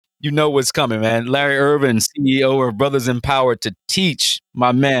You know what's coming, man. Larry Irvin, CEO of Brothers Empowered to teach.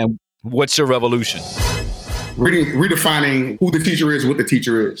 My man, what's your revolution? Redefining who the teacher is, what the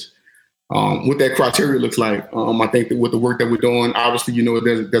teacher is. What that criteria looks like. I think that with the work that we're doing, obviously,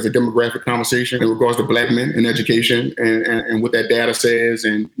 there's a demographic conversation in regards to Black men in education and what that data says,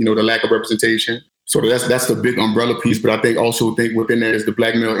 and the lack of representation. So that's the big umbrella piece. But I think within that is the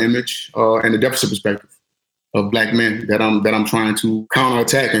Black male image and the deficit perspective of Black men that I'm trying to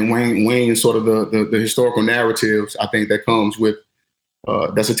counterattack and wane sort of the historical narratives. I think that comes with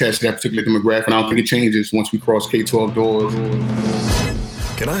that's attached to that particular demographic, and I don't think it changes once we cross K-12 doors.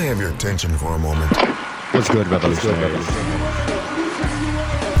 Can I have your attention for a moment? What's good, Revolutionaries?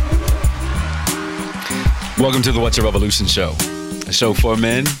 Welcome to the What's Your Revolution show, a show for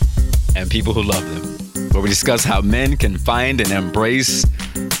men and people who love them, where we discuss how men can find and embrace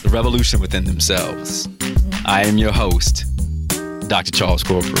the revolution within themselves. I am your host, Dr. Charles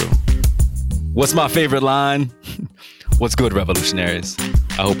Corporal. What's my favorite line? What's good, Revolutionaries?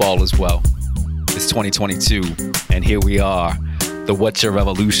 I hope all is well. It's 2022, and here we are, the What's Your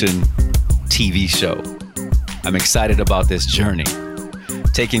Revolution TV show. I'm excited about this journey.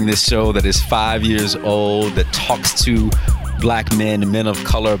 Taking this show that is 5 years old, that talks to Black men and men of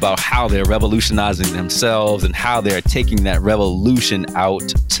color about how they're revolutionizing themselves and how they're taking that revolution out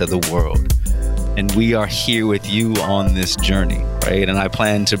to the world. And we are here with you on this journey, right? And I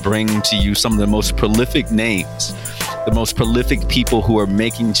plan to bring to you some of the most prolific names, the most prolific people who are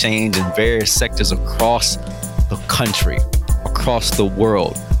making change in various sectors across the country, across the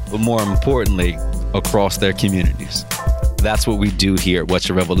world, but more importantly, across their communities. That's what we do here at What's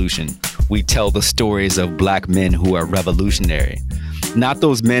Your Revolution. We tell the stories of Black men who are revolutionary. Not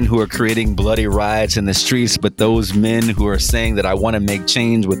those men who are creating bloody riots in the streets, but those men who are saying that I want to make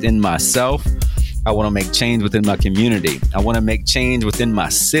change within myself. I want to make change within my community. I want to make change within my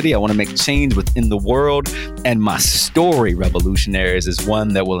city. I want to make change within the world. And my story, Revolutionaries, is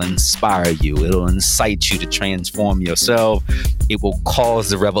one that will inspire you. It'll incite you to transform yourself. It will cause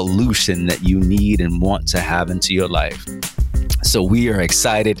the revolution that you need and want to have into your life. So we are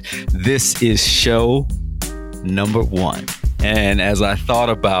excited. This is show number 1. And as I thought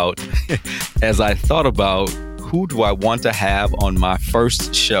about who do I want to have on my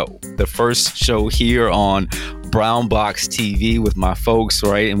first show? The first show here on Brown Box TV with my folks,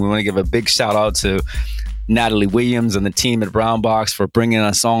 right? And we want to give a big shout out to Natalie Williams and the team at Brown Box for bringing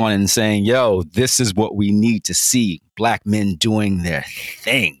us on and saying, yo, this is what we need to see. Black men doing their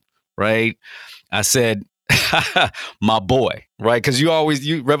thing, right? I said, my boy, right? Because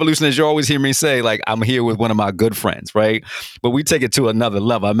you revolutionists, you always hear me say, like, I'm here with one of my good friends, right? But we take it to another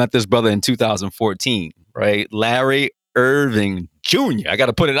level. I met this brother in 2014, right? Larry Irvin Jr. I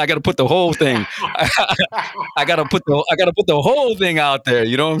gotta put the whole thing. I gotta put the whole thing out there.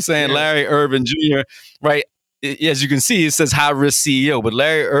 You know what I'm saying? Yeah. Larry Irvin Jr., right? As you can see, it says high risk CEO, but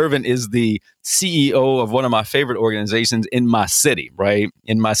Larry Irvin is the CEO of one of my favorite organizations in my city, right?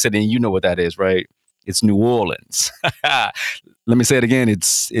 In my city, and you know what that is, right? It's New Orleans. Let me say it again.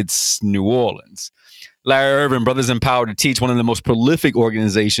 It's New Orleans. Larry Irvin, Brothers Empowered to Teach, one of the most prolific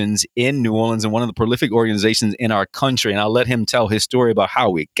organizations in New Orleans and one of the prolific organizations in our country. And I'll let him tell his story about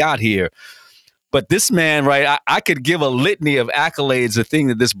how we got here. But this man, right, I could give a litany of accolades, the thing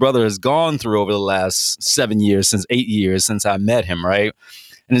that this brother has gone through over the last 8 years since I met him, right?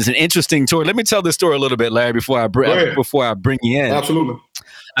 And it's an interesting story. Let me tell this story a little bit, Larry, before I bring you in. Absolutely.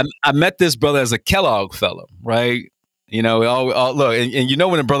 I met this brother as a Kellogg fellow, right? You know, look, and you know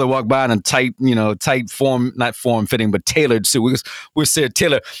when a brother walked by in a tight form, not form fitting, but tailored suit. We said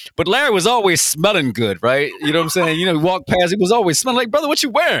tailor, but Larry was always smelling good, right? You know what I'm saying? You know, he walked past, he was always smelling like, brother, what you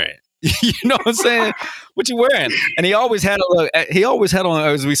wearing? You know what I'm saying? What you wearing? And he always had on,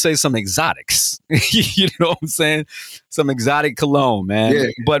 as we say, some exotics. You know what I'm saying? Some exotic cologne, man. Yeah.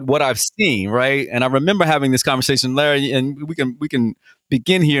 But what I've seen, right? And I remember having this conversation, Larry, and we can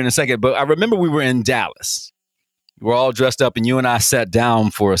begin here in a second. But I remember we were in Dallas. We're all dressed up, and you and I sat down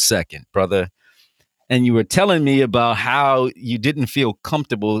for a second, brother. And you were telling me about how you didn't feel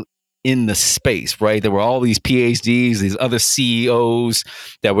comfortable in the space, right? There were all these PhDs, these other CEOs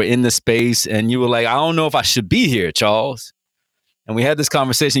that were in the space. And you were like, I don't know if I should be here, Charles. And we had this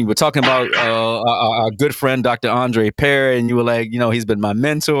conversation. You were talking about our good friend, Dr. Andre Perry. And you were like, you know, he's been my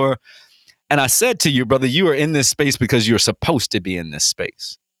mentor. And I said to you, brother, you are in this space because you're supposed to be in this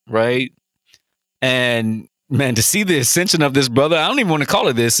space, right? And man, to see the ascension of this brother, I don't even want to call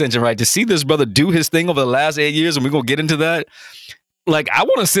it the ascension, right? To see this brother do his thing over the last 8 years, and we're going to get into that. like, I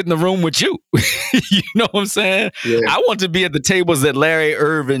want to sit in the room with you. You know what I'm saying? Yeah. I want to be at the tables that Larry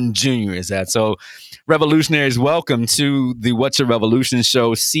Irvin Jr. is at. So, Revolutionaries, welcome to the What's a Revolution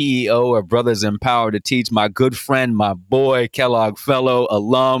show. CEO of Brothers Empowered to Teach, my good friend, my boy, Kellogg Fellow,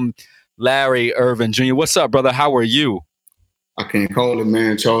 alum, Larry Irvin Jr. What's up, brother? How are you? I can't call it,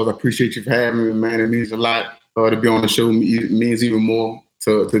 man. Charles, I appreciate you for having me, man. It means a lot to be on the show. It means even more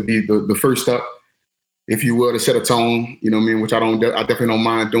to be the first up, if you will, to set a tone, you know what I mean, which I definitely don't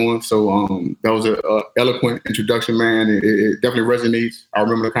mind doing. So that was a eloquent introduction, man. It definitely resonates. I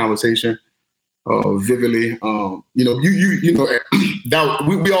remember the conversation vividly. You know, that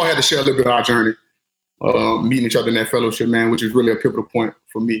we all had to share a little bit of our journey, meeting each other in that fellowship, man, which is really a pivotal point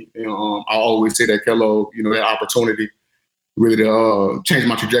for me. You know, I always say that Kellogg, you know, that opportunity really to change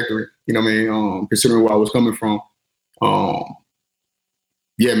my trajectory, you know what I mean, considering where I was coming from.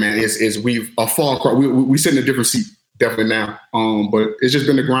 Yeah, man, we've a far across. We sit in a different seat, definitely now. But it's just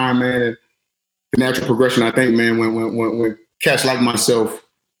been the grind, man. And the natural progression, I think, man. When cats like myself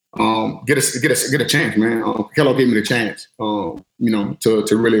get a chance, man. Kellogg gave me the chance, you know,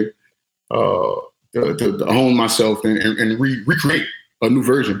 to really to hone myself and recreate a new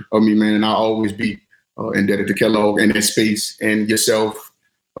version of me, man. And I'll always be indebted to Kellogg and that space and yourself.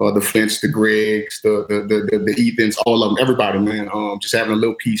 The Flints, the Gregs, the Ethans, all of them, everybody, man. Just having a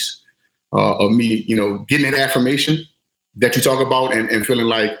little piece of me, you know, getting that affirmation that you talk about and feeling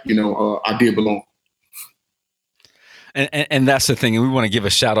like, you know, I did belong. And that's the thing. And we want to give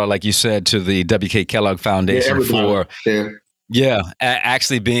a shout out, like you said, to the W.K. Kellogg Foundation for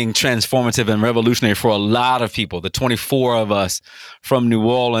actually being transformative and revolutionary for a lot of people. The 24 of us from New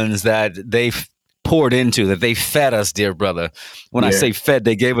Orleans that they've poured into, that they fed us, dear brother. When I say fed,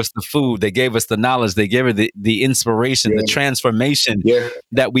 they gave us the food, they gave us the knowledge, they gave us the inspiration, the transformation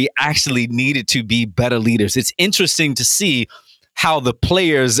that we actually needed to be better leaders. It's interesting to see how the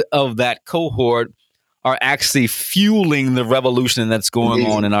players of that cohort are actually fueling the revolution that's going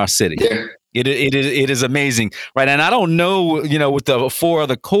on in our city. It is amazing, right? And I don't know, you know, with the 4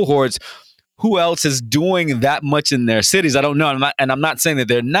 other cohorts, who else is doing that much in their cities? I don't know. I'm not saying that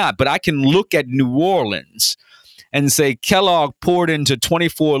they're not, but I can look at New Orleans and say Kellogg poured into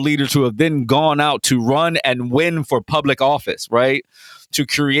 24 leaders who have then gone out to run and win for public office, right? To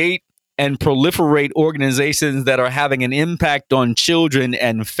create and proliferate organizations that are having an impact on children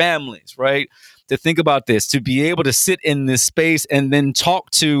and families, right? To think about this, to be able to sit in this space and then talk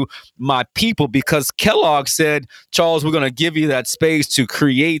to my people, because Kellogg said, Charles, we're going to give you that space to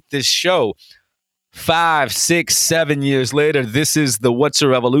create this show. 5, 6, 7 years later, this is the What's a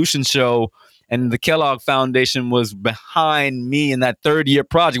Revolution show. And the Kellogg Foundation was behind me in that 3rd-year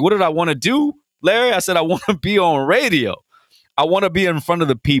project. What did I want to do, Larry? I said, I want to be on radio. I want to be in front of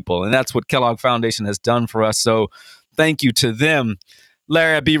the people. And that's what Kellogg Foundation has done for us. So thank you to them.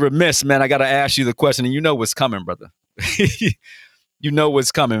 Larry, I'd be remiss, man. I got to ask you the question, and you know what's coming, brother. You know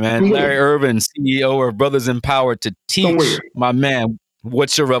what's coming, man. Larry Irvin, CEO of Brothers Empowered to Teach. My man,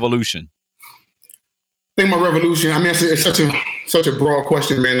 what's your revolution? I think my revolution, I mean, it's such a broad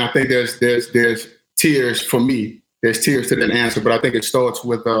question, man. I think there's tiers for me. There's tiers to that answer, but I think it starts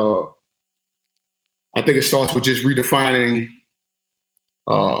with just redefining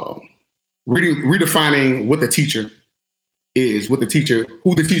what the teacher is, who the teacher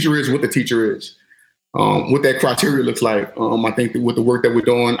is, what the teacher is, what that criteria looks like. I think that with the work that we're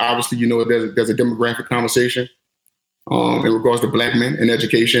doing, obviously, you know, there's a demographic conversation in regards to Black men in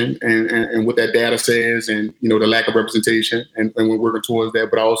education and what that data says, and, you know, the lack of representation, and we're working towards that.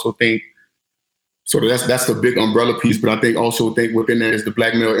 But I also think sort of that's the big umbrella piece. But I think within that is the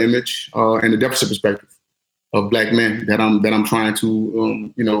Black male image and the deficit perspective of Black men that I'm trying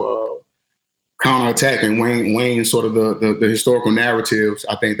to counterattack and wane sort of the historical narratives.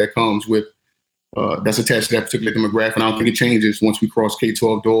 I think that comes with that's attached to that particular demographic. And I don't think it changes once we cross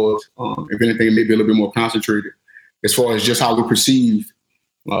K-12 doors. If anything, it may be a little bit more concentrated as far as just how we perceive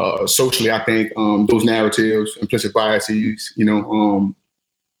socially. I think those narratives, implicit biases, once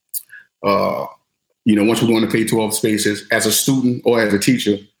we go into K-12 spaces as a student or as a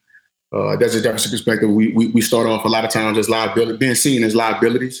teacher, there's a deficit perspective. We start off a lot of times as liability, being seen as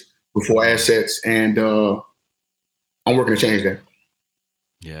liabilities before assets, and I'm working to change that.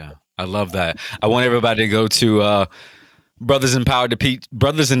 Yeah, I love that. I want everybody to go to Brothers Empowered to Teach.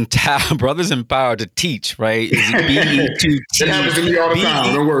 Brothers Empowered to Teach, right? Is it BE2T? It happens to me all the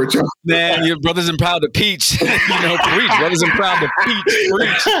time. Don't worry, Chuck. Man, your Brothers Empowered to Teach. Preach. Brothers Empowered to Teach.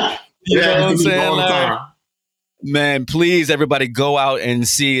 Preach. You know what I'm saying, Larry? Man, please, everybody, go out and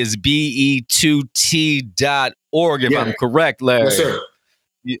see. It's BE2T.org, if I'm correct, Larry. Yes, sir.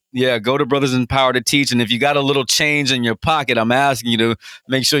 Yeah, go to Brothers in Power to teach. And if you got a little change in your pocket, I'm asking you to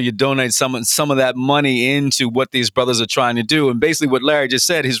make sure you donate some of that money into what these brothers are trying to do. And basically what Larry just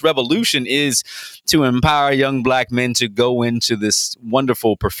said, his revolution is to empower young black men to go into this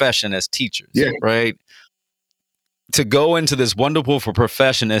wonderful profession as teachers, right? To go into this wonderful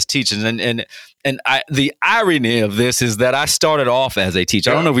profession as teachers. The irony of this is that I started off as a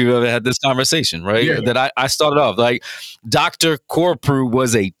teacher. I don't know if we've ever had this conversation, right? Yeah. That I started off like Dr. Corprew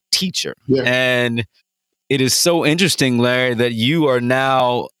was a teacher. Yeah. And it is so interesting, Larry, that you are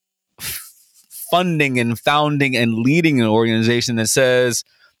now funding and founding and leading an organization that says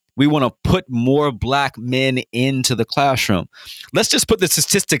we want to put more black men into the classroom. Let's just put the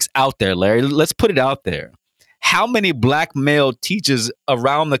statistics out there, Larry. Let's put it out there. How many black male teachers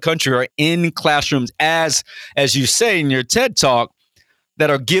around the country are in classrooms, as you say in your TED Talk, that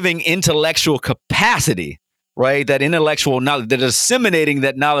are giving intellectual capacity, right? That intellectual knowledge, that are disseminating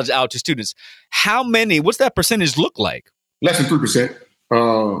that knowledge out to students. How many? What's that percentage look like? Less than 3%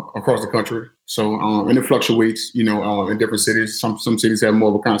 across the country. So, and it fluctuates, in different cities. Some cities have more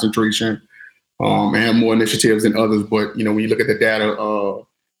of a concentration and have more initiatives than others. But, when you look at the data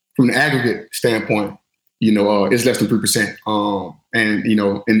from the aggregate standpoint, it's less than 3%. And,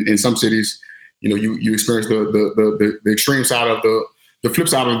 in some cities, you experience the extreme side of the flip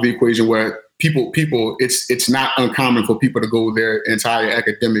side of the equation where people, it's not uncommon for people to go their entire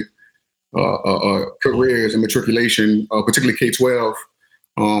academic careers and matriculation, particularly K-12,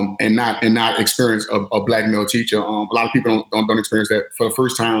 and not experience a black male teacher. A lot of people don't experience that for the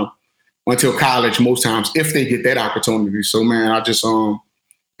first time until college, most times, if they get that opportunity. So, man, I just, and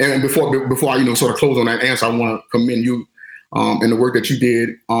before I, sort of close on that answer, I want to commend you and the work that you did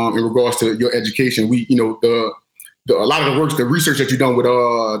in regards to your education. We, a lot of the work, the research that you've done with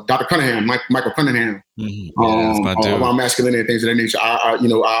Dr. Cunningham, Michael Cunningham, around masculinity and things of that nature.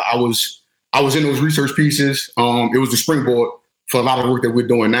 I was in those research pieces. It was the springboard for a lot of the work that we're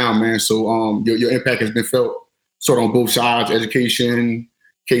doing now, man. So your impact has been felt sort of on both sides, education,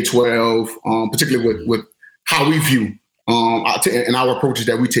 K-12, particularly with how we view and our approaches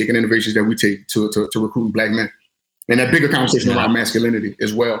that we take and innovations that we take to recruit black men, and that bigger conversation around masculinity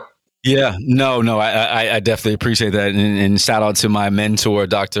as well. Yeah, no, I definitely appreciate that. And shout out to my mentor,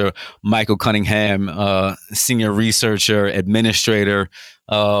 Dr. Michael Cunningham, senior researcher, administrator,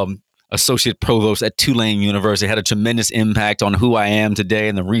 associate provost at Tulane University, had a tremendous impact on who I am today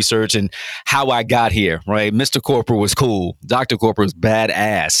and the research and how I got here, right? Mr. Corprew was cool. Dr. Corprew was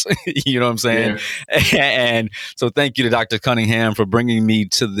badass. You know what I'm saying? Yeah. And so thank you to Dr. Cunningham for bringing me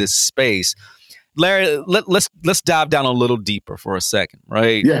to this space. Larry, let's dive down a little deeper for a second,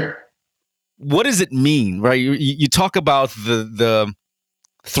 right? Yeah. What does it mean, right? You talk about the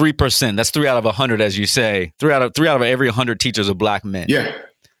 3%. That's 3 out of 100, as you say. 3 out of every 100 teachers are black men. Yeah.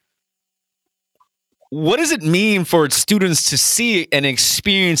 What does it mean for students to see and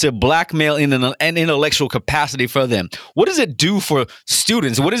experience a black male in an intellectual capacity for them? What does it do for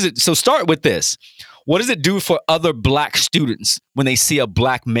students? So start with this. What does it do for other black students when they see a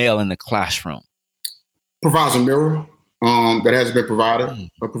black male in the classroom? Provides a mirror that hasn't been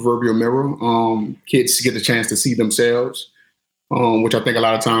provided, a proverbial mirror. Kids get the chance to see themselves, which I think a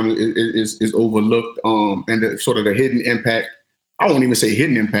lot of times is overlooked, and the sort of the hidden impact. I won't even say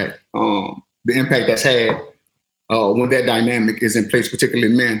hidden impact. The impact that's had when that dynamic is in place,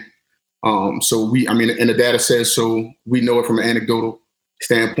 particularly men. And the data says so. We know it from an anecdotal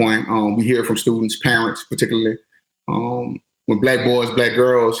standpoint. We hear it from students, parents, particularly. When black boys, black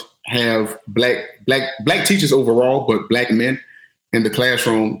girls have black teachers overall, but black men in the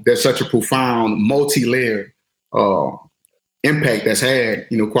classroom, there's such a profound, multi-layered impact that's had,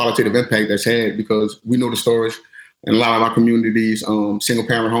 qualitative impact that's had, because we know the stories. In a lot of our communities, single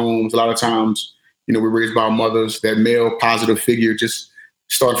parent homes, a lot of times, we're raised by our mothers. That male positive figure, just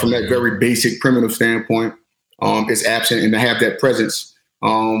start from that very basic, primitive standpoint, is absent, and to have that presence,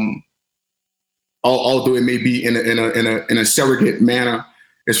 although it may be in a surrogate manner,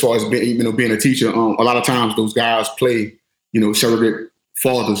 as far as being a teacher, a lot of times those guys play, surrogate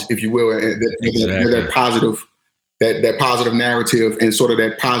fathers, if you will, and that positive narrative and sort of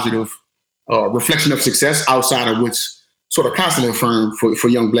that positive reflection of success outside of what's sort of constantly affirmed for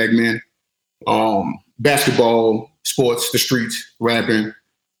young black men. Basketball, sports, the streets, rapping,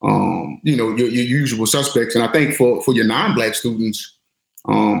 your usual suspects. And I think for your non-black students,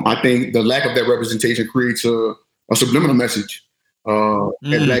 I think the lack of that representation creates a subliminal message that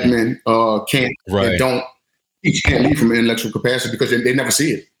black men can't and don't lead from intellectual capacity because they never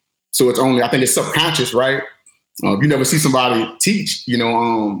see it. So I think it's subconscious, right? If you never see somebody teach,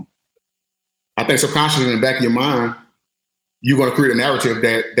 I think subconsciously in the back of your mind, you're going to create a narrative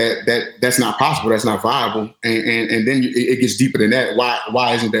that's not possible, that's not viable, and then it gets deeper than that.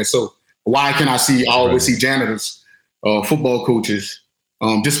 Why isn't that so? Why can I always see janitors, football coaches,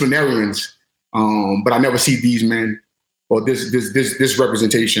 disciplinarians, but I never see these men or this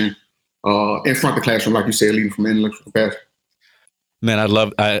representation in front of the classroom, like you said, leading from intellectual capacity. Man, I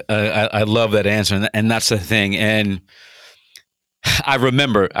love that answer, and that's the thing. And I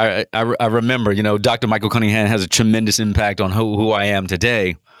remember, Dr. Michael Cunningham has a tremendous impact on who I am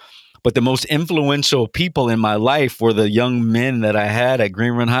today. But the most influential people in my life were the young men that I had at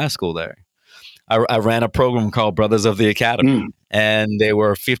Green Run High School there. I ran a program called Brothers of the Academy, and they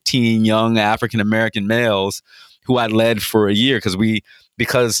were 15 young African-American males who I led for a year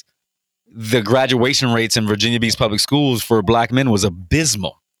because the graduation rates in Virginia Beach public schools for Black men was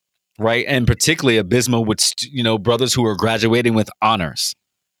abysmal, right? And particularly abysmal with, brothers who were graduating with honors.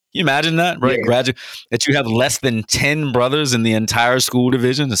 Can you imagine that, right? Yeah. That you have less than 10 brothers in the entire school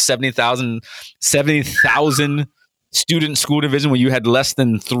division, the 70,000 student school division, where you had less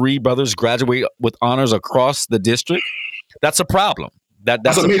than 3 brothers graduate with honors across the district. That's a problem.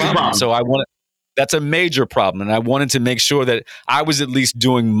 That's a problem. So that's a major problem. And I wanted to make sure that I was at least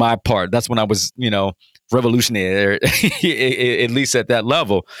doing my part. That's when I was, revolutionary, at least at that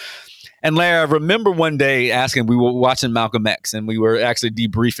level. And Larry, I remember one day we were watching Malcolm X, and we were actually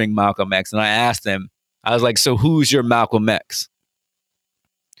debriefing Malcolm X. And I asked them, I was like, so who's your Malcolm X?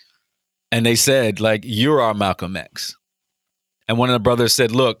 And they said, like, you're our Malcolm X. And one of the brothers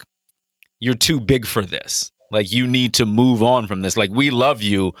said, look, you're too big for this. Like, you need to move on from this. Like, we love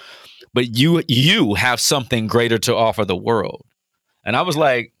you, but you have something greater to offer the world. And I was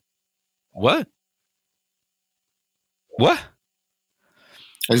like, what?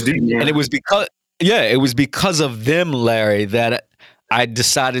 That's deep, man. And it was because of them, Larry, that I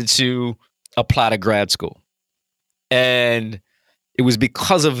decided to apply to grad school. And it was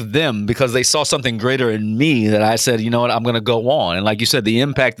because of them, because they saw something greater in me, that I said, you know what, I'm going to go on. And like you said, the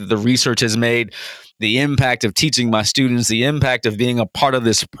impact that the research has made, the impact of teaching my students, the impact of being a part of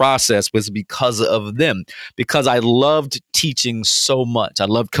this process was because of them, because I loved teaching so much. I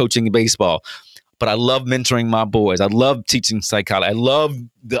loved coaching baseball, but I love mentoring my boys. I love teaching psychology.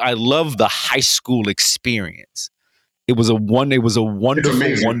 I love the high school experience. It was a wonderful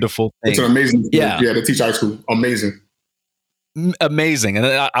thing. It's an amazing, to teach high school. Amazing. And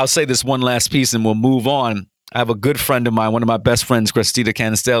I'll say this one last piece and we'll move on. I have a good friend of mine, one of my best friends, Christina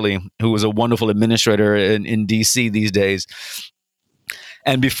Canestelli, who was a wonderful administrator in DC these days.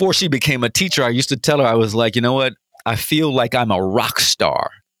 And before she became a teacher, I used to tell her, I was like, you know what? I feel like I'm a rock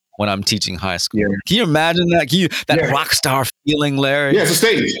star when I'm teaching high school. Yeah. Can you imagine that? Rock star feeling, Larry? Yeah, it's a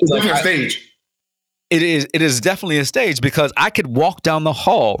stage. It's definitely a stage. It is definitely a stage, because I could walk down the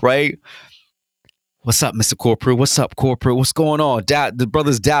hall, right? What's up, Mr. Corporal? What's up, Corporal? What's going on? The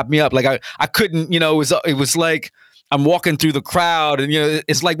brothers dapped me up. Like I couldn't, it was like I'm walking through the crowd, and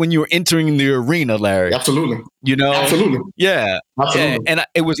it's like when you were entering the arena, Larry. Absolutely. Absolutely. Yeah. Absolutely. And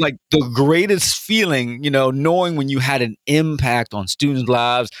it was like the greatest feeling, knowing when you had an impact on students'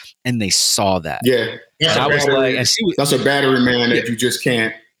 lives and they saw that. Yeah. That's a battery, man, that you just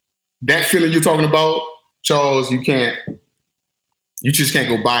can't. That feeling you're talking about, Charles, you just can't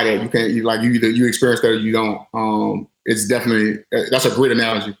go by that. You can't. Either you experience that or you don't. It's definitely, that's a great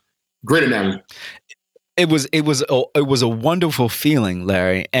analogy. Great analogy. It was a wonderful feeling,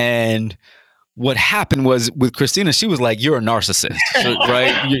 Larry. And what happened was with Christina, she was like, "You're a narcissist,"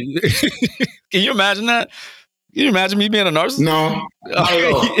 right? Can you imagine that? Can you imagine me being a narcissist? No, not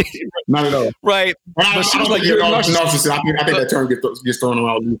at all. Not at all. Right. But she was like, "You're a narcissist." I think that term gets thrown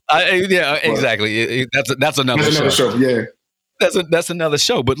around. Exactly. That's another show. Yeah. That's another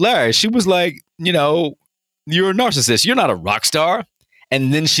show. But Larry, she was like, you're a narcissist. You're not a rock star.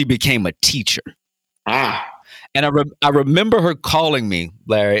 And then she became a teacher. And I remember her calling me,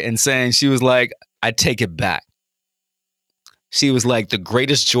 Larry, and saying, she was like, I take it back. She was like, the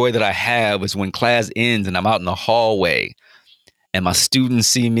greatest joy that I have is when class ends and I'm out in the hallway and my students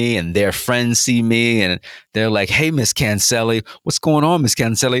see me and their friends see me and they're like, hey, Miss Cancelli, what's going on, Miss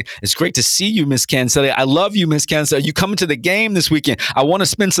Cancelli? It's great to see you, Miss Cancelli. I love you, Miss Cancelli. You coming to the game this weekend? I want to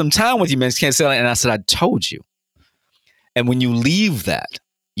spend some time with you, Miss Cancelli. And I said, I told you. And when you leave that,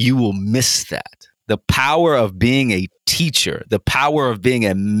 you will miss that. The power of being a teacher, the power of being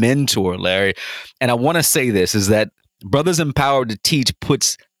a mentor, Larry. And I want to say this is that Brothers Empowered to Teach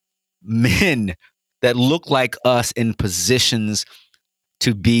puts men that look like us in positions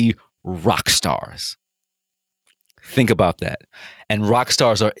to be rock stars. Think about that. And rock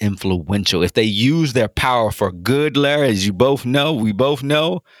stars are influential. If they use their power for good, Larry, as we both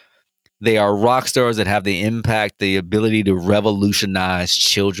know, They are rock stars that have the impact, the ability to revolutionize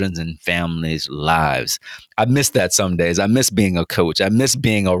children's and families' lives. I miss that some days. I miss being a coach. I miss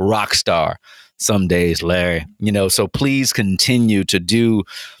being a rock star some days, Larry. So please continue to do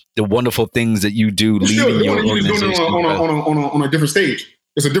the wonderful things that you do, leading your organization. You're doing it on a different stage.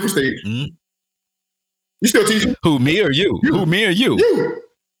 It's a different stage. Mm-hmm. You still teaching? Who, me or you? Who, me or you? You.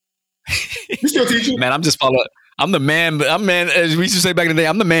 You still teaching? Man, I'm just following. I'm the man. I'm man. As we used to say back in the day,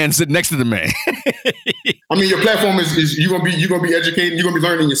 I'm the man sitting next to the man. I mean, your platform is you're gonna be educating. You're gonna be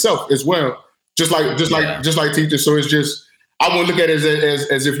learning yourself as well, just like teaching. So it's just, I won't look at it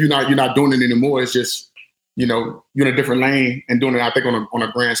as if you're not doing it anymore. It's just, you're in a different lane and doing it, I think, on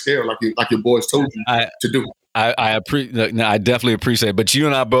a grand scale, like your boys told you to do. I definitely appreciate it. But you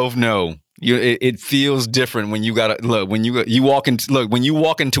and I both know it feels different when you when you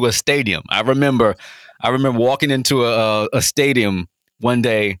walk into a stadium. I remember walking into a stadium one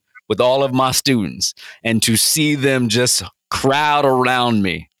day with all of my students, and to see them just crowd around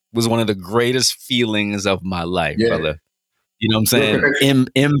me was one of the greatest feelings of my life, brother. You know what I'm saying?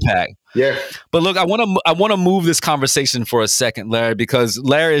 Impact. Yeah. But look, I want to move this conversation for a second, Larry, because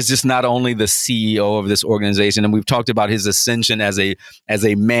Larry is just not only the CEO of this organization, and we've talked about his ascension as a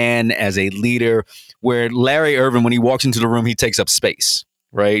man, as a leader, where Larry Irvin, when he walks into the room, he takes up space,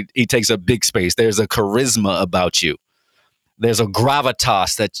 right? He takes up big space. There's a charisma about you. There's a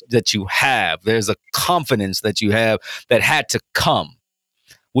gravitas that you have. There's a confidence that you have that had to come,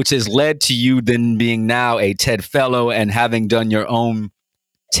 which has led to you then being now a TED Fellow and having done your own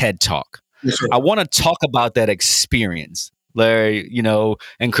TED Talk. Yes, sir. I want to talk about that experience, Larry,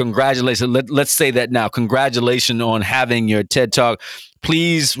 and congratulations. Let's say that now. Congratulations on having your TED Talk.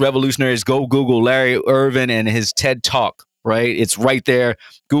 Please, Revolutionaries, go Google Larry Irvin and his TED Talk, right? It's right there.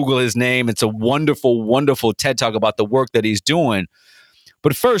 Google his name. It's a wonderful, wonderful TED Talk about the work that he's doing.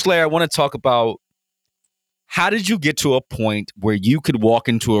 But first, Larry, I want to talk about, how did you get to a point where you could walk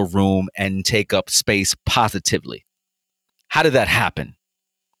into a room and take up space positively? How did that happen?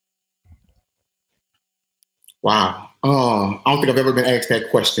 Wow. I don't think I've ever been asked that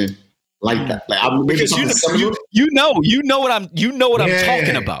question like that. Because you know what I'm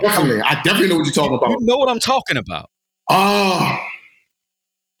talking about. Definitely. I definitely know what you're talking about. You know what I'm talking about. I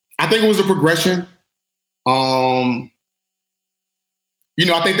think it was a progression. I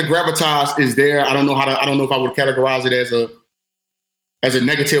think the gravitas is there. I don't know if I would categorize it as a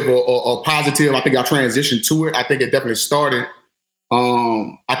negative or positive. I think I transitioned to it. I think it definitely started.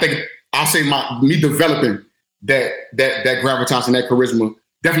 I think I'll say me developing that gravitas and that charisma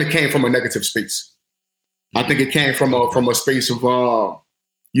definitely came from a negative space. I think it came from a space of I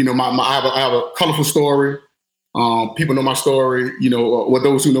have a colorful story. People know my story. Or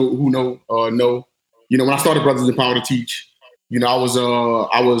those who know. When I started Brothers in Power to Teach, I was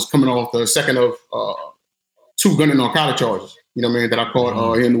coming off the second of 2 gun and narcotic charges. That I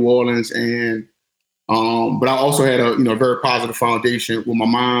caught in New Orleans, and but I also had a very positive foundation with my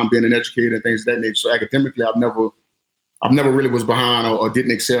mom being an educator and things of that nature. So academically, I've never really was behind or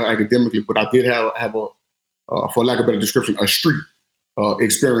didn't excel academically, but I did have a for lack of a better description, a street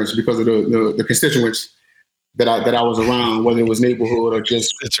experience because of the constituents that I was around, whether it was neighborhood or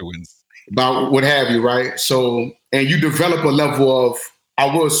just constituents, about what have you, right? So, and you develop a level of, I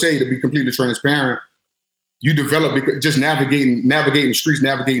will say, to be completely transparent, you develop just navigating the streets,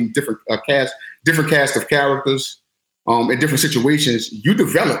 navigating different cast of characters, in different situations. You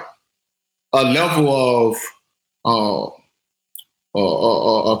develop a level of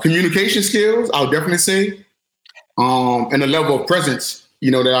communication skills, I'll definitely say, and a level of presence,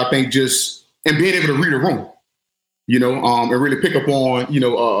 that I think and being able to read a room, and really pick up on,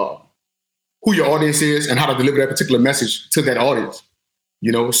 who your audience is and how to deliver that particular message to that audience,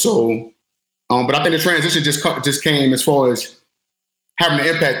 So, but I think the transition just came as far as having an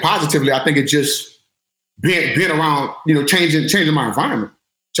impact positively. I think it just being around, changing my environment.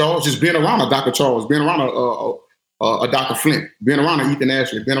 Charles, just being around a Dr. Charles, being around a Dr. Flint, being around a Ethan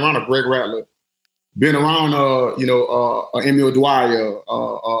Ashley, being around a Greg Rattler, being around Emil Dwyer,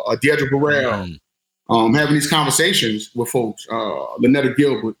 a Deidre Burrell, having these conversations with folks, Lynetta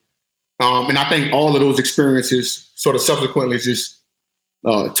Gilbert. And I think all of those experiences sort of subsequently just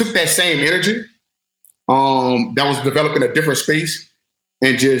took that same energy that was developed in a different space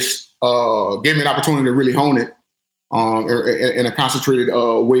and just gave me an opportunity to really hone it in a concentrated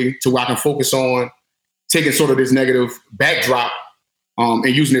way to where I can focus on taking sort of this negative backdrop and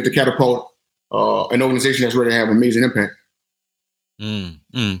using it to catapult an organization that's ready to have amazing impact.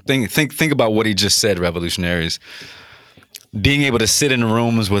 Think about what he just said, Revolutionaries. Being able to sit in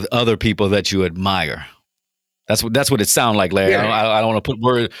rooms with other people that you admire. That's what it sounds like, Larry. Yeah. I don't want to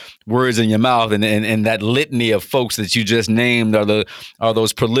put words in your mouth, and that litany of folks that you just named are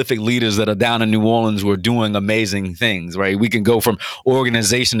those prolific leaders that are down in New Orleans who are doing amazing things, right? We can go from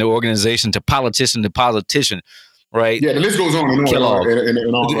organization to organization to politician, right? Yeah, the list goes on and on. Kellogg.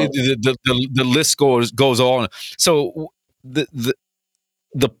 And all The list goes on. So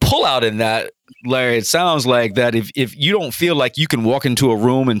the pullout in that, Larry, it sounds like that if you don't feel like you can walk into a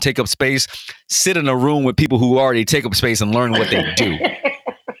room and take up space, sit in a room with people who already take up space and learn what they do.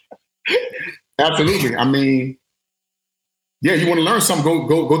 Absolutely. I mean, yeah, you want to learn something,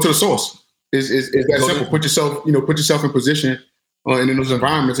 go to the source. It's that simple. Put yourself in position and in those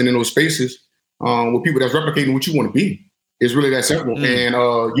environments and in those spaces with people that's replicating what you want to be. It's really that simple. And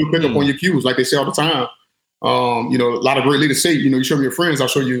you pick up on your cues, like they say all the time. A lot of great leaders say, you show me your friends, I'll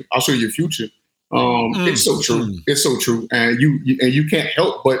show you your future. It's so true. It's so true. And you can't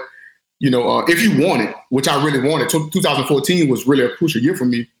help but, if you want it, which I really wanted, 2014 was really a crucial year for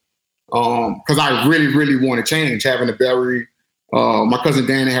me. Because I really, really want to change, having to bury my cousin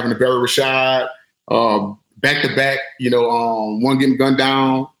Danny, having to bury Rashad, back to back, one getting gunned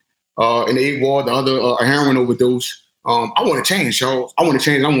down in the 8th Ward, the other a heroin overdose. I want to change, y'all. I want to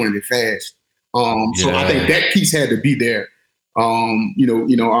change. I wanted it fast. So I think that piece had to be there.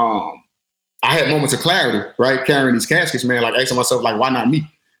 I had moments of clarity, right? Carrying these caskets, man, like asking myself, like, why not me?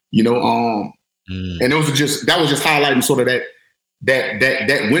 And that was just highlighting sort of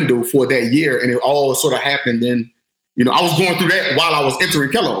that window for that year. And it all sort of happened. And, I was going through that while I was entering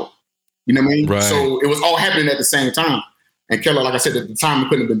Kellogg. You know what I mean? Right. So it was all happening at the same time. And Kellogg, like I said, at the time it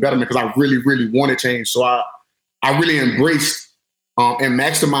couldn't have been better because I really, really wanted change. So I really embraced and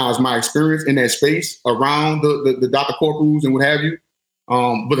maximize my experience in that space around the Dr. Corporals and what have you,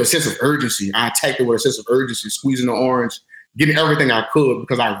 with a sense of urgency. I attacked it with a sense of urgency, squeezing the orange, getting everything I could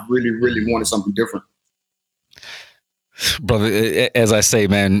because I really, really wanted something different. Brother, as I say,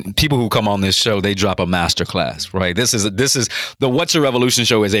 man, people who come on this show, they drop a masterclass, right? This is the What's Your Revolution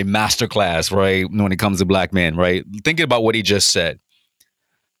show is a masterclass, right? When it comes to black men, right? Thinking about what he just said.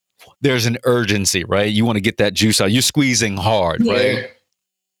 There's an urgency, right? You want to get that juice out. You're squeezing hard, right?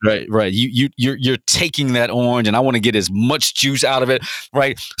 Right. You're taking that orange, and I want to get as much juice out of it,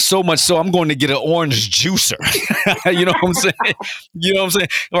 right? So much so I'm going to get an orange juicer. You know what I'm saying?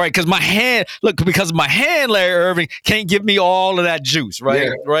 All right, because my hand, Larry Irvin can't give me all of that juice, right?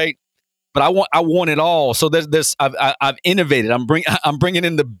 Yeah. Right. But I want it all. So I've innovated. I'm bringing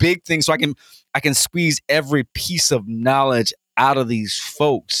in the big things so I can squeeze every piece of knowledge out of these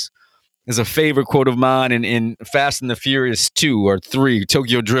folks. There's a favorite quote of mine in Fast and the Furious 2 or 3,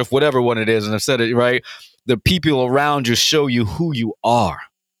 Tokyo Drift, whatever one it is. And I've said it, right? The people around you show you who you are.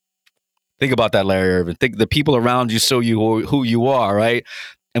 Think about that, Larry Irvin. Think the people around you show you who you are, right?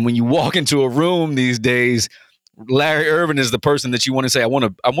 And when you walk into a room these days, Larry Irvin is the person that you want to say, I want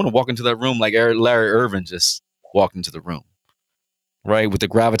to walk into that room like Larry Irvin just walked into the room. Right? With the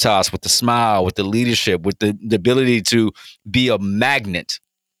gravitas, with the smile, with the leadership, with the ability to be a magnet.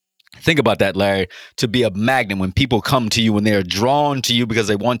 Think about that, Larry, to be a magnet when people come to you and they're drawn to you because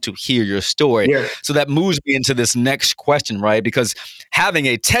they want to hear your story. Yeah. So that moves me into this next question, right? Because having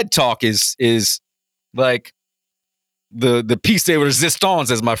a TED Talk is like the piece de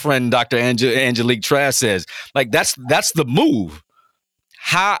resistance, as my friend Dr. Angelique Trask says. Like that's the move.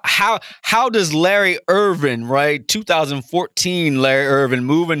 How does Larry Irvin, right, 2014 Larry Irvin,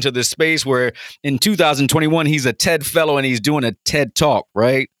 move into the space where in 2021 he's a TED fellow and he's doing a TED Talk,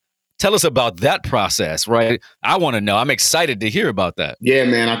 right? Tell us about that process, right? I want to know. I'm excited to hear about that. Yeah,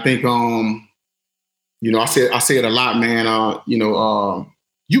 man. I think, I say it a lot, man.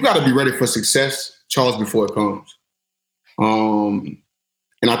 You got to be ready for success, Charles, before it comes. And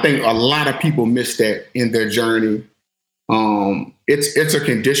I think a lot of people miss that in their journey. It's a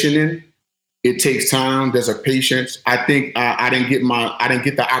conditioning. It takes time. There's a patience. I think I didn't get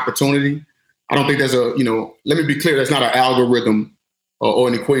the opportunity. I don't think there's let me be clear. There's not an algorithm or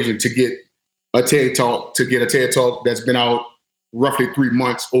an equation to get a TED Talk, that's been out roughly 3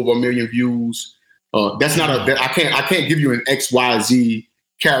 months, over 1 million views. That's not I can't give you an XYZ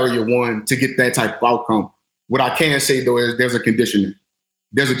carrier one to get that type of outcome. What I can say though is there's a conditioning.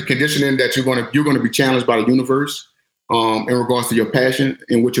 There's a conditioning that you're going to be challenged by the universe in regards to your passion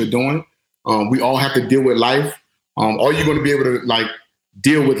and what you're doing. We all have to deal with life. Are you going to be able to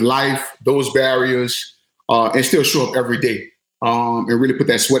deal with life, those barriers, and still show up every day? And really put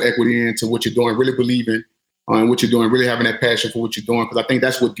that sweat equity into what you're doing, really believing in what you're doing, really having that passion for what you're doing. Because I think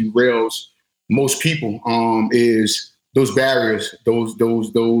that's what derails most people is those barriers, those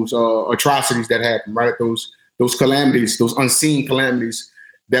atrocities that happen, right? Those calamities, those unseen calamities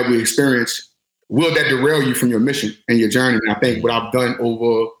that we experience will that derail you from your mission and your journey? And I think what I've done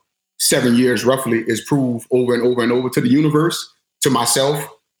over 7 years roughly is prove over and over and over to the universe, to myself.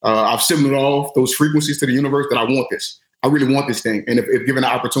 I've signaled off those frequencies to the universe that I want this. I really want this thing. And if given the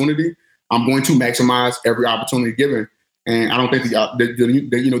opportunity, I'm going to maximize every opportunity given. And I don't think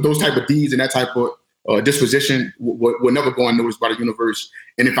those type of deeds and that type of disposition will never go unnoticed by the universe.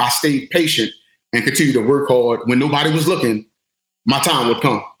 And if I stayed patient and continued to work hard when nobody was looking, my time would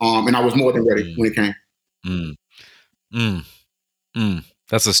come. And I was more than ready when it came.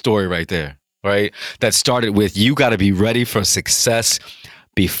 That's a story right there, right? That started with, you got to be ready for success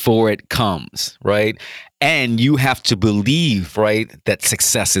before it comes, right? And you have to believe, right, that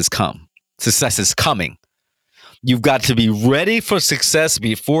success is coming. You've got to be ready for success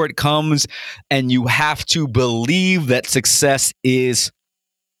before it comes, and you have to believe that success is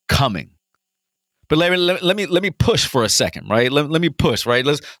coming. But let me push for a second, right? Let me push, right?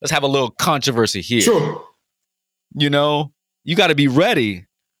 Let's have a little controversy here. Sure. You know, you got to be ready,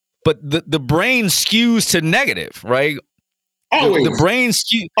 but the brain skews to negative, right? Always. The brain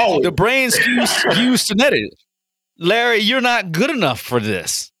skews to negative. Larry, you're not good enough for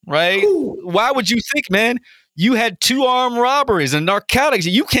this, right? Ooh. Why would you think, man? You had 2 armed robberies and narcotics.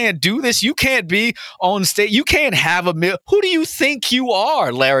 You can't do this. You can't be on stage. You can't have a meal. Who do you think you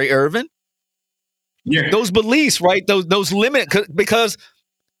are, Larry Irvin? Yeah. Those beliefs, right? Those limit, because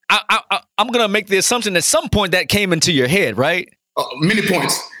I'm going to make the assumption at some point that came into your head, right? Many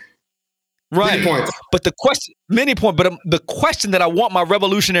points. Right. Many points. But the question that I want my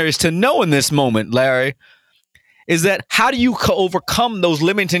revolutionaries to know in this moment, Larry, is that how do you overcome those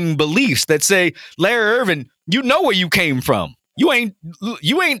limiting beliefs that say, Larry Irvin, you know where you came from. You ain't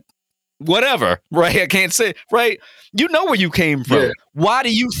whatever, right? I can't say, right? You know where you came from. Yeah. Why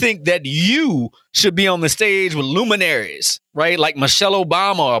do you think that you should be on the stage with luminaries, right? Like Michelle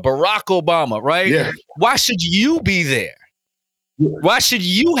Obama or Barack Obama, right? Yeah. Why should you be there? Yeah. Why should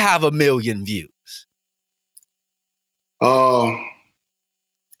you have 1 million views?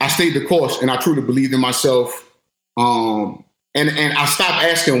 I stayed the course, and I truly believed in myself. And I stopped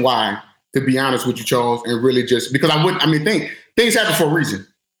asking why, to be honest with you, Charles, and really just because things happen for a reason,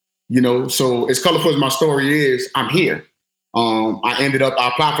 you know. So as colorful as my story is, I'm here. I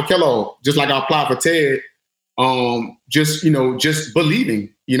applied for Kellogg, just like I applied for TED. Just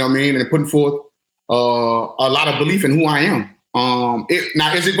believing, you know what I mean, and putting forth a lot of belief in who I am.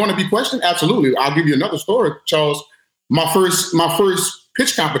 Now, is it going to be questioned? Absolutely. I'll give you another story, Charles. My first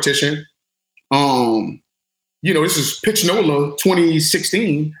pitch competition. This is Pitch NOLA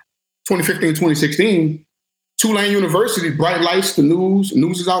 2015, 2016. Tulane University, bright lights, the news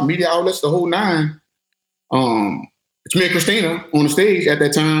is out, media outlets, the whole nine. It's me and Christina on the stage at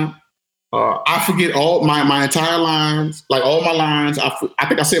that time. I forget all my entire lines, like all my lines. I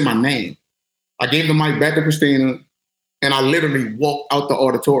think I said my name. I gave the mic back to Christina, and I literally walked out the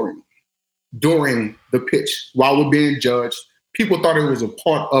auditorium during the pitch while we're being judged. People thought it was a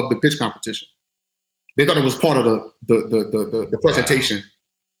part of the pitch competition. They thought it was part of the presentation.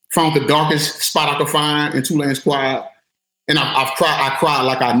 Found the darkest spot I could find in Tulane's quad, and I cried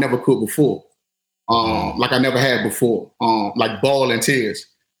like I never could before, like I never had before, like ball and tears.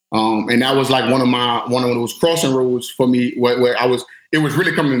 And that was like one of those crossing roads for me where it was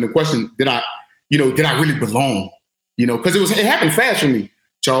really coming into question, did I really belong? You know, because it happened fast for me,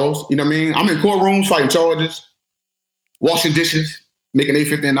 Charles. You know what I mean? I'm in courtrooms fighting charges, washing dishes, making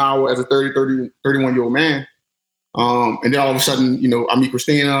 $8.50 an hour as a 31-year-old man. And then all of a sudden, I meet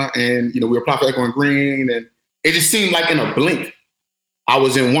Christina, and, we apply for Echo and Green. And it just seemed like in a blink, I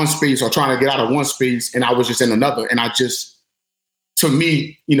was in one space or trying to get out of one space, and I was just in another. And to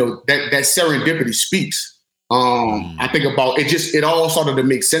me, that serendipity speaks. I think about it, it all started to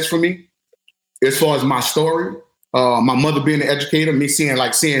make sense for me as far as my story. My mother being an educator, me seeing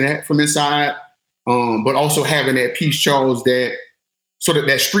that from inside, but also having that piece, Charles, that sort of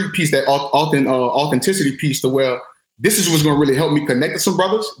that street piece, that authenticity piece, to where this is what's going to really help me connect with some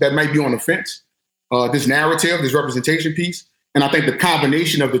brothers that might be on the fence. This narrative, this representation piece, and I think the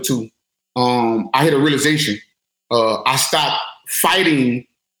combination of the two, I hit a realization. I stopped fighting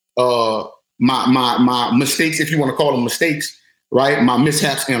my mistakes, if you want to call them mistakes, right? My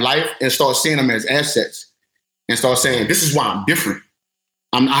mishaps in life, and start seeing them as assets, and start saying, this is why I'm different.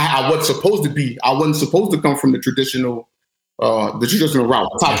 I wasn't supposed to be. I wasn't supposed to come from the traditional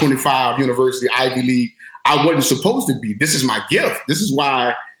route, top 25 university, Ivy League. I wasn't supposed to be. This is my gift. This is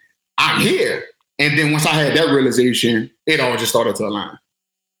why I'm here. And then once I had that realization, it all just started to align.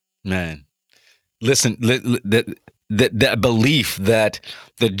 Man, listen, that belief that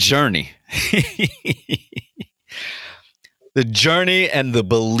the journey, The journey and the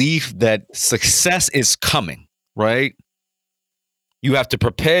belief that success is coming, right? You have to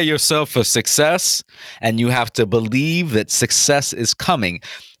prepare yourself for success, and you have to believe that success is coming,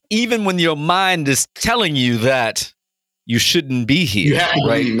 even when your mind is telling you that you shouldn't be here. You have to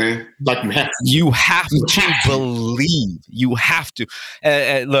right? believe, man. Like you have to. You have to believe. You have to.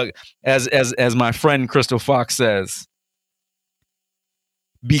 Look, as my friend Crystal Fox says,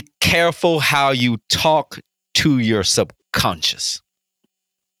 be careful how you talk to your subconscious,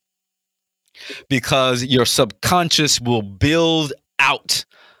 because your subconscious will build out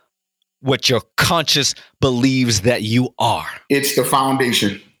what your conscious believes that you are. It's the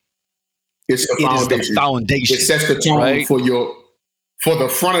foundation. It's the foundation. It is the foundation. It sets the tone right? for the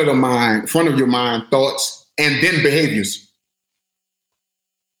front of your mind, thoughts, and then behaviors.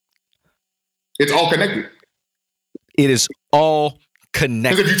 It's all connected. It is all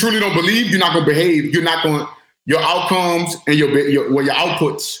connected. Because if you truly don't believe, you're not going to behave. You're not going. Your outcomes and your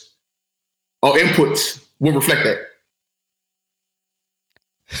outputs or inputs will reflect that.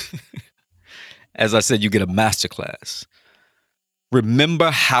 As I said, you get a masterclass.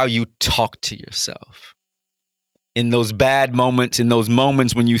 Remember how you talk to yourself. In those bad moments, in those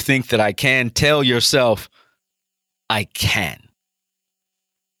moments when you think that I can, tell yourself, I can.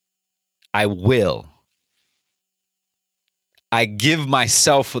 I will. I give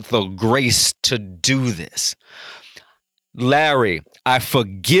myself the grace to do this. Larry, I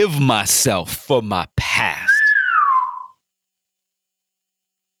forgive myself for my past.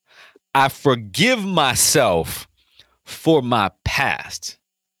 I forgive myself for my past.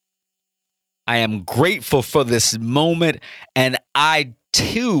 I am grateful for this moment, and I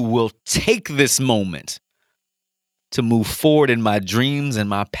too will take this moment to move forward in my dreams and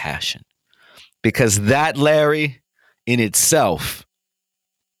my passion. Because that, Larry, in itself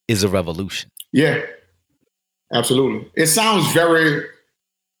is a revolution. Yeah, absolutely. It sounds very,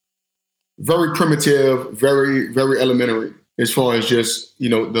 very primitive, very, very elementary as far as just,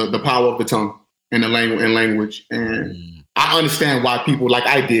 the power of the tongue and the language. And I understand why people, like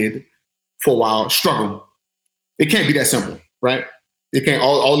I did for a while, struggle. It can't be that simple, right? It can't,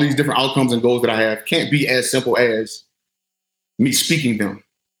 all these different outcomes and goals that I have can't be as simple as me speaking them.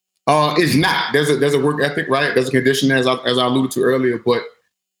 It's not. There's a work ethic, right? There's a condition, as I alluded to earlier, but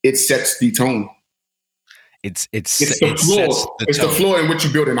it sets the tone. It's the floor. It's the floor in which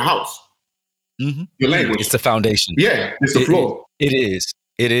you build in a house. Mm-hmm. Your language. It's the foundation. Yeah, it's the floor. It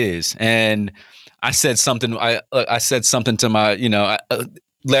is. And I said something. I said something to my,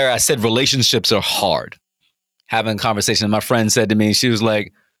 Larry. I said relationships are hard. Having a conversation. My friend said to me, she was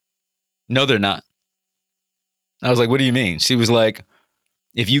like, "No, they're not." I was like, "What do you mean?" She was like,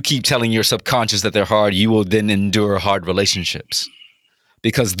 "If you keep telling your subconscious that they're hard, you will then endure hard relationships,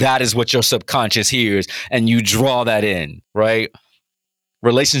 because that is what your subconscious hears, and you draw that in, right?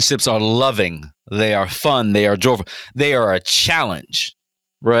 Relationships are loving. They are fun. They are joyful. They are a challenge,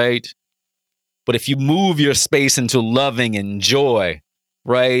 right? But if you move your space into loving and joy,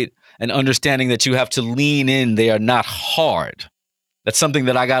 right, and understanding that you have to lean in, they are not hard. That's something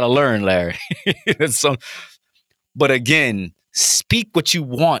that I got to learn, Larry. But again, speak what you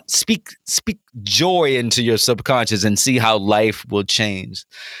want. Speak joy into your subconscious and see how life will change.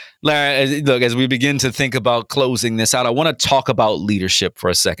 Larry, look, as we begin to think about closing this out, I want to talk about leadership for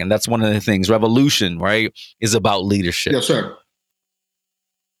a second. That's one of the things. Revolution, right, is about leadership. Yes, sir.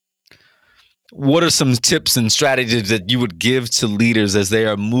 What are some tips and strategies that you would give to leaders as they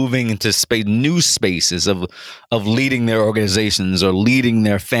are moving into new spaces of leading their organizations or leading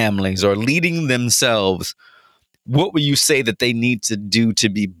their families or leading themselves? What would you say that they need to do to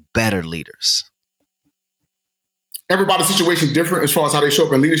be better leaders? Everybody's situation is different as far as how they show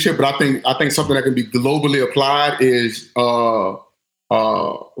up in leadership, but I think something that can be globally applied is double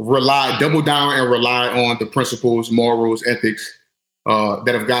down and rely on the principles, morals, ethics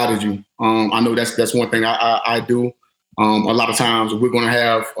that have guided you. I know that's one thing I do. A lot of times we're going to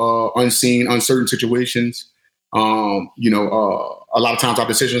have unseen, uncertain situations. A lot of times our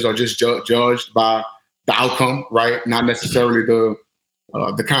decisions are just judged by the outcome, right? Not necessarily the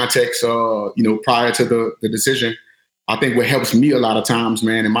context, prior to the decision. I think what helps me a lot of times,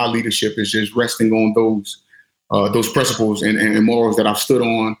 man, in my leadership is just resting on those principles and morals that I've stood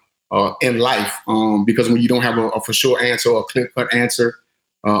on in life. Because when you don't have a for sure answer or a clear-cut answer,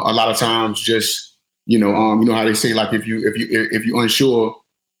 a lot of times just, you know how they say, like, if you're unsure,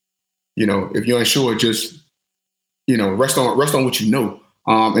 just, rest on what you know.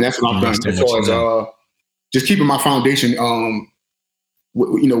 And that's what I've done as far as just keeping my foundation,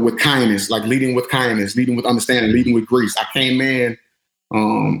 with kindness, like leading with kindness, leading with understanding, leading with grace. I came in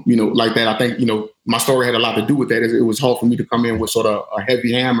like that. I think, my story had a lot to do with that. It was hard for me to come in with sort of a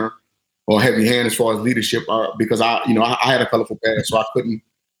heavy hammer or a heavy hand as far as leadership, because I had a colorful past, so I couldn't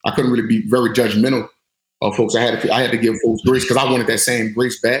really be very judgmental of folks. I had to give folks grace because I wanted that same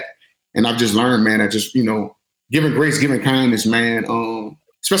grace back. And I've just learned, man, that just, giving grace, giving kindness, man,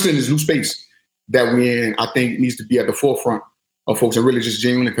 especially in this new space that we're in, I think needs to be at the forefront of folks and really just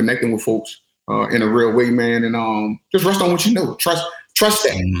genuinely connecting with folks in a real way, man. And just rest on what you know. Trust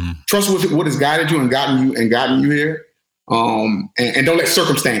that. Mm-hmm. Trust what has guided you and gotten you here. And don't let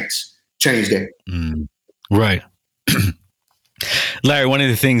circumstance change that. Mm. Right. Larry, one of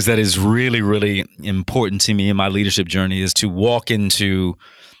the things that is really, really important to me in my leadership journey is to walk into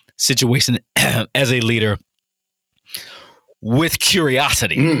situation as a leader with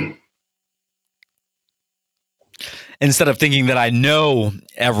curiosity. Mm. Instead of thinking that I know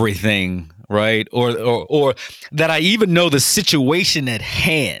everything, right? Or that I even know the situation at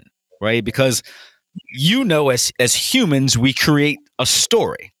hand, right? Because as humans, we create a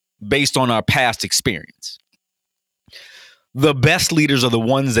story based on our past experience. The best leaders are the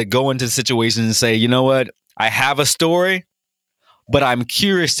ones that go into situations and say, you know what? I have a story, but I'm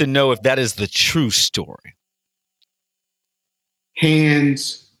curious to know if that is the true story.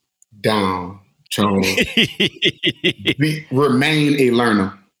 Hands down, Charles. Remain a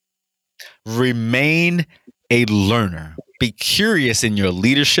learner. Remain a learner. Be curious in your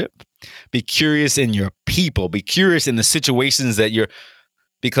leadership. Be curious in your people. Be curious in the situations that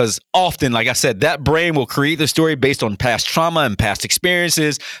because often, like I said, that brain will create the story based on past trauma and past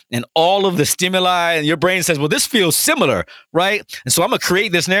experiences and all of the stimuli. And your brain says, well, this feels similar, right? And so I'm going to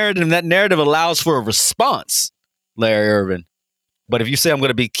create this narrative, and that narrative allows for a response, Larry Irvin. But if you say I'm going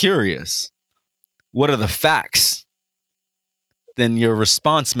to be curious, what are the facts? Then your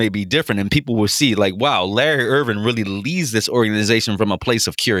response may be different, and people will see like, wow, Larry Irvin really leads this organization from a place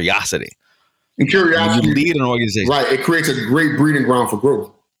of curiosity. And curiosity, you lead an organization, right? It creates a great breeding ground for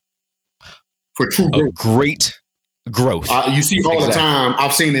growth, for true growth. A great growth. You see all the time.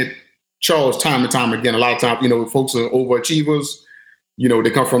 I've seen it, Charles, time and time again. A lot of times, folks are overachievers.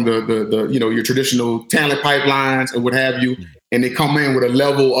 They come from the your traditional talent pipelines and what have you, and they come in with a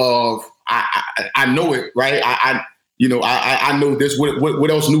level of I know it, right? I know this.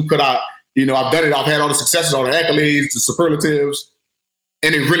 What else new could I? I've done it. I've had all the successes, all the accolades, the superlatives.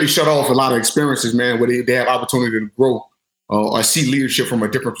 And it really shut off a lot of experiences, man, where they have opportunity to grow or see leadership from a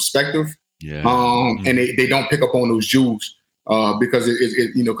different perspective. Yeah. And they don't pick up on those jewels because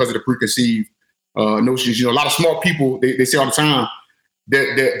because of the preconceived notions. A lot of smart people, they say all the time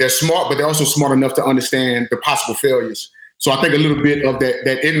that they're smart, but they're also smart enough to understand the possible failures. So I think a little bit of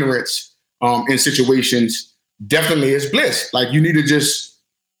that ignorance in situations definitely is bliss. Like you need to just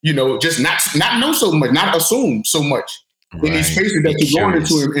not know so much, not assume so much. Right. In these spaces that you're going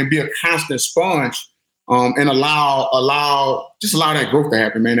into and be a constant sponge and allow that growth to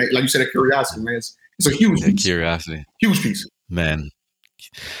happen, man. Like you said, that curiosity, man. It's a huge piece. Curiosity. Huge piece. Man.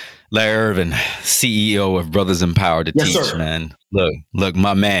 Larry Irvin, CEO of Brothers Empowered to Teach, sir. Man. Look,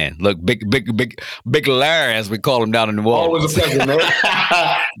 my man. Look, big Larry, as we call him down in New Orleans. Always a pleasure, man.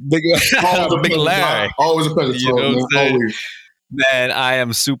 big Larry. Always a pleasure, man. Always. Man, I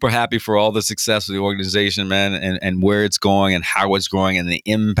am super happy for all the success of the organization, man, and where it's going and how it's growing and the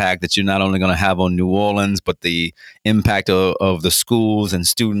impact that you're not only going to have on New Orleans, but the impact of the schools and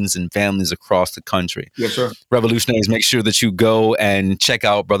students and families across the country. Yes, sir. Revolutionaries, make sure that you go and check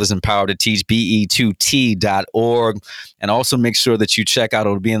out Brothers Empowered to Teach, BE2T.org. And also make sure that you check out,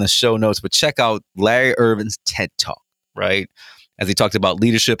 it'll be in the show notes, but check out Larry Irvin's TED Talk, right? As he talks about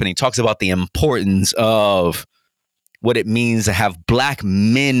leadership and he talks about the importance of what it means to have Black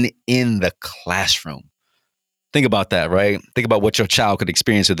men in the classroom. Think about that, right? Think about what your child could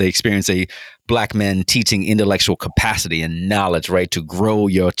experience if they experience a Black man teaching intellectual capacity and knowledge, right? To grow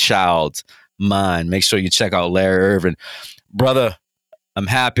your child's mind. Make sure you check out Larry Irvin. Brother, I'm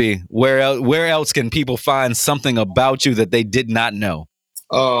happy. Where else can people find something about you that they did not know?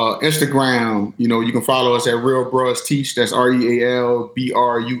 Instagram, you can follow us at Real Bruhs Teach. That's RealBruhs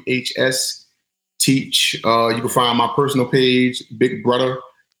Teach. You can find my personal page, Big Brother,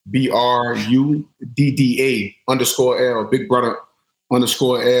 BRUDDA _L, Big Brother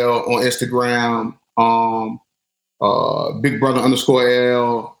 _L on Instagram. Big Brother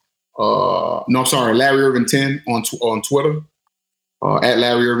 _L. Larry Irvin 10 on Twitter. At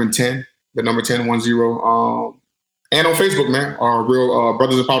Larry Irvin 10, the number 1010. And on Facebook, man, Real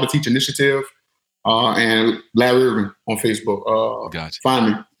Brothers Empowered to Teach Initiative, and Larry Irvin on Facebook. Gotcha.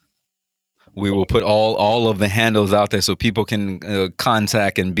 Find me. We will put all of the handles out there so people can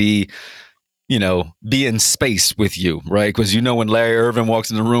contact and be, be in space with you, right? Because when Larry Irvin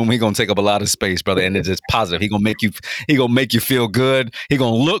walks in the room, he gonna take up a lot of space, brother, and it's just positive. He gonna make you feel good. He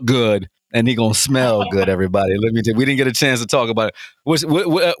gonna look good, and he gonna smell good. Everybody, let me tell you, we didn't get a chance to talk about it. Wait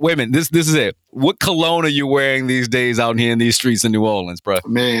a minute, this is it. What cologne are you wearing these days out here in these streets in New Orleans, bro?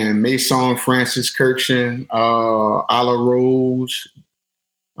 Man, Maison Francis Kirkshin, A La Rose,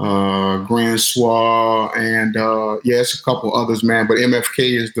 Grand Soir, and it's a couple others, man. But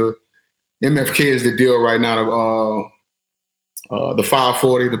MFK is the deal right now. The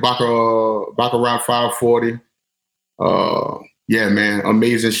 540, the Baccarat 540. Man,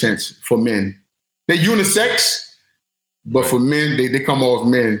 amazing scents for men. They're unisex, but for men, they come off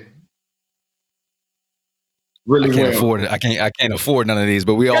men really well. Afford it. I can't afford none of these,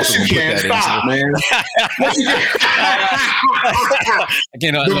 but we also can put that stop, man. I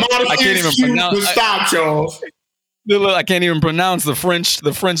can't even pronounce. Stop, Charles. Look, I can't even pronounce the French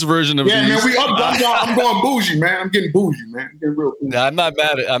version of these. Man, I'm going bougie, man. I'm getting bougie, man. I'm getting real bougie. I'm not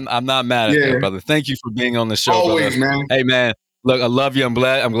mad at that, brother. Thank you for being on the show. Always, brother. Man. Hey, man. Look, I love you. I'm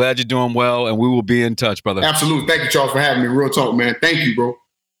glad you're doing well, and we will be in touch, brother. Absolutely. Thank you, Charles, for having me. Real talk, man. Thank you, bro.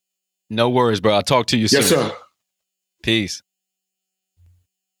 No worries, bro. I'll talk to you soon. Yes, sir. Peace.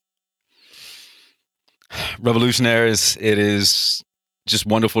 Revolutionaries, it is just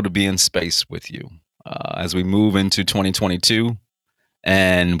wonderful to be in space with you. As we move into 2022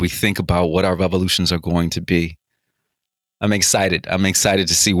 and we think about what our revolutions are going to be. I'm excited. I'm excited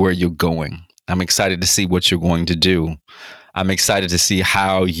to see where you're going. I'm excited to see what you're going to do. I'm excited to see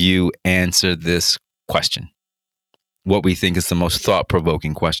how you answer this question. What we think is the most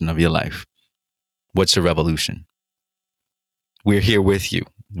thought-provoking question of your life. What's your revolution? We're here with you.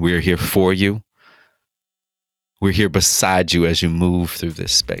 We're here for you. We're here beside you as you move through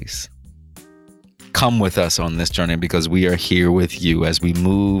this space. Come with us on this journey because we are here with you as we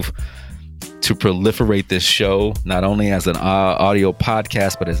move to proliferate this show, not only as an audio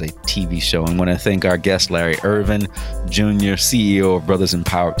podcast, but as a TV show. I want to thank our guest, Larry Irvin, Jr., CEO of Brothers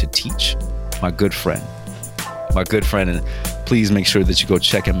Empowered to Teach, my good friend. And please make sure that you go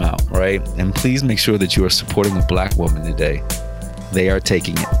check him out, right? And please make sure that you are supporting a Black woman today. They are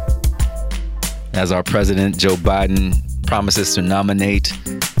taking it. As our president, Joe Biden, promises to nominate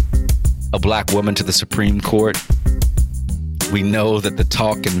a Black woman to the Supreme Court, we know that the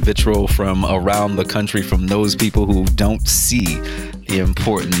talk and vitriol from around the country from those people who don't see the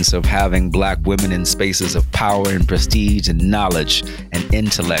importance of having Black women in spaces of power and prestige and knowledge and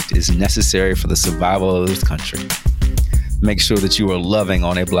intellect is necessary for the survival of this country. Make sure that you are loving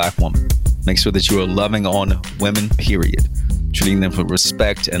on a Black woman. Make sure that you are loving on women, period. Treating them with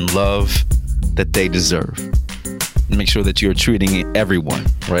respect and love that they deserve. And make sure that you're treating everyone,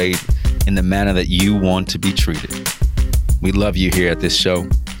 right, in the manner that you want to be treated. We love you here at this show.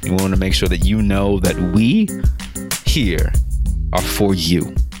 And we want to make sure that you know that we here are for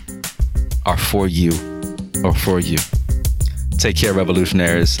you. Are for you. Or for you. Take care,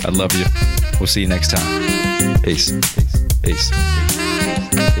 revolutionaries. I love you. We'll see you next time. Peace. Peace. Peace.